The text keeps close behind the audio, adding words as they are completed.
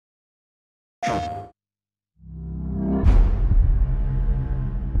Because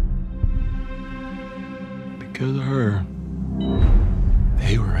of her,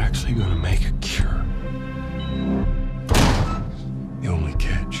 they were actually going to make a cure. The only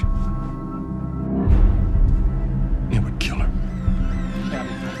catch, it would kill her.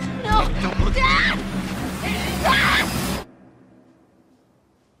 No! Dad! Dad!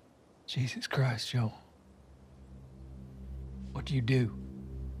 Jesus Christ, Joe. What do you do?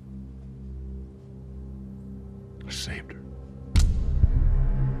 I saved her.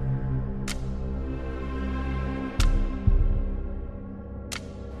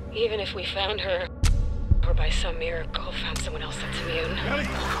 Even if we found her, or by some miracle found someone else that's immune,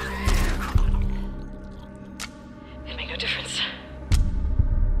 it'd make no difference.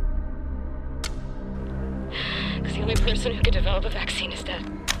 Because the only person who could develop a vaccine is dead.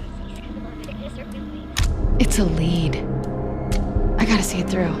 It's a lead. I gotta see it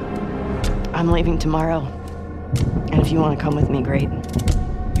through. I'm leaving tomorrow. And if you want to come with me, great.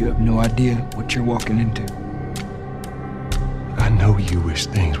 You have no idea what you're walking into. I know you wish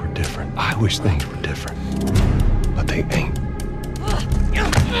things were different. I wish things were different. But they ain't. You're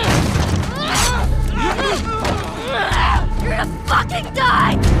gonna fucking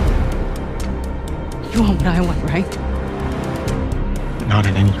die! You want what I want, right? But not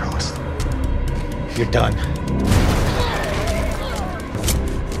at any cost. You're done.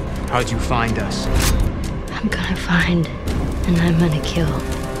 How'd you find us? I'm gonna find and I'm gonna kill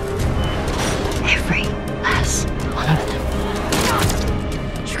every last one of them.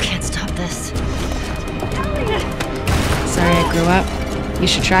 You can't stop this. Sorry I grew up. You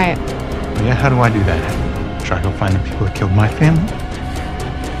should try it. Oh yeah, how do I do that? Try to go find the people that killed my family?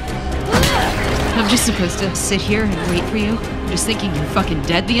 I'm just supposed to sit here and wait for you? Just thinking you're fucking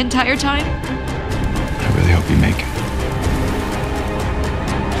dead the entire time? I really hope you make it.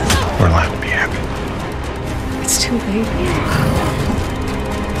 We're allowed to be happy. It's too late.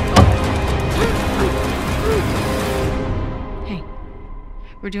 Hey,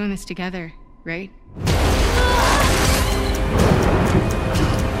 we're doing this together, right?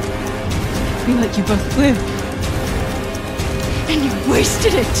 We let you both live. And you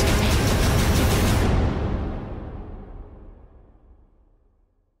wasted it!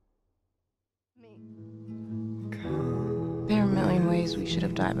 There are a million ways we should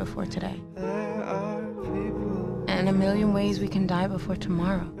have died before today. And a million ways we can die before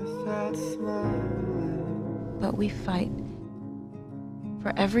tomorrow. But we fight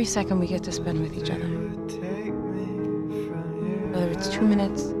for every second we get to spend with each other. Whether it's 2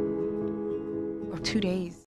 minutes or 2 days.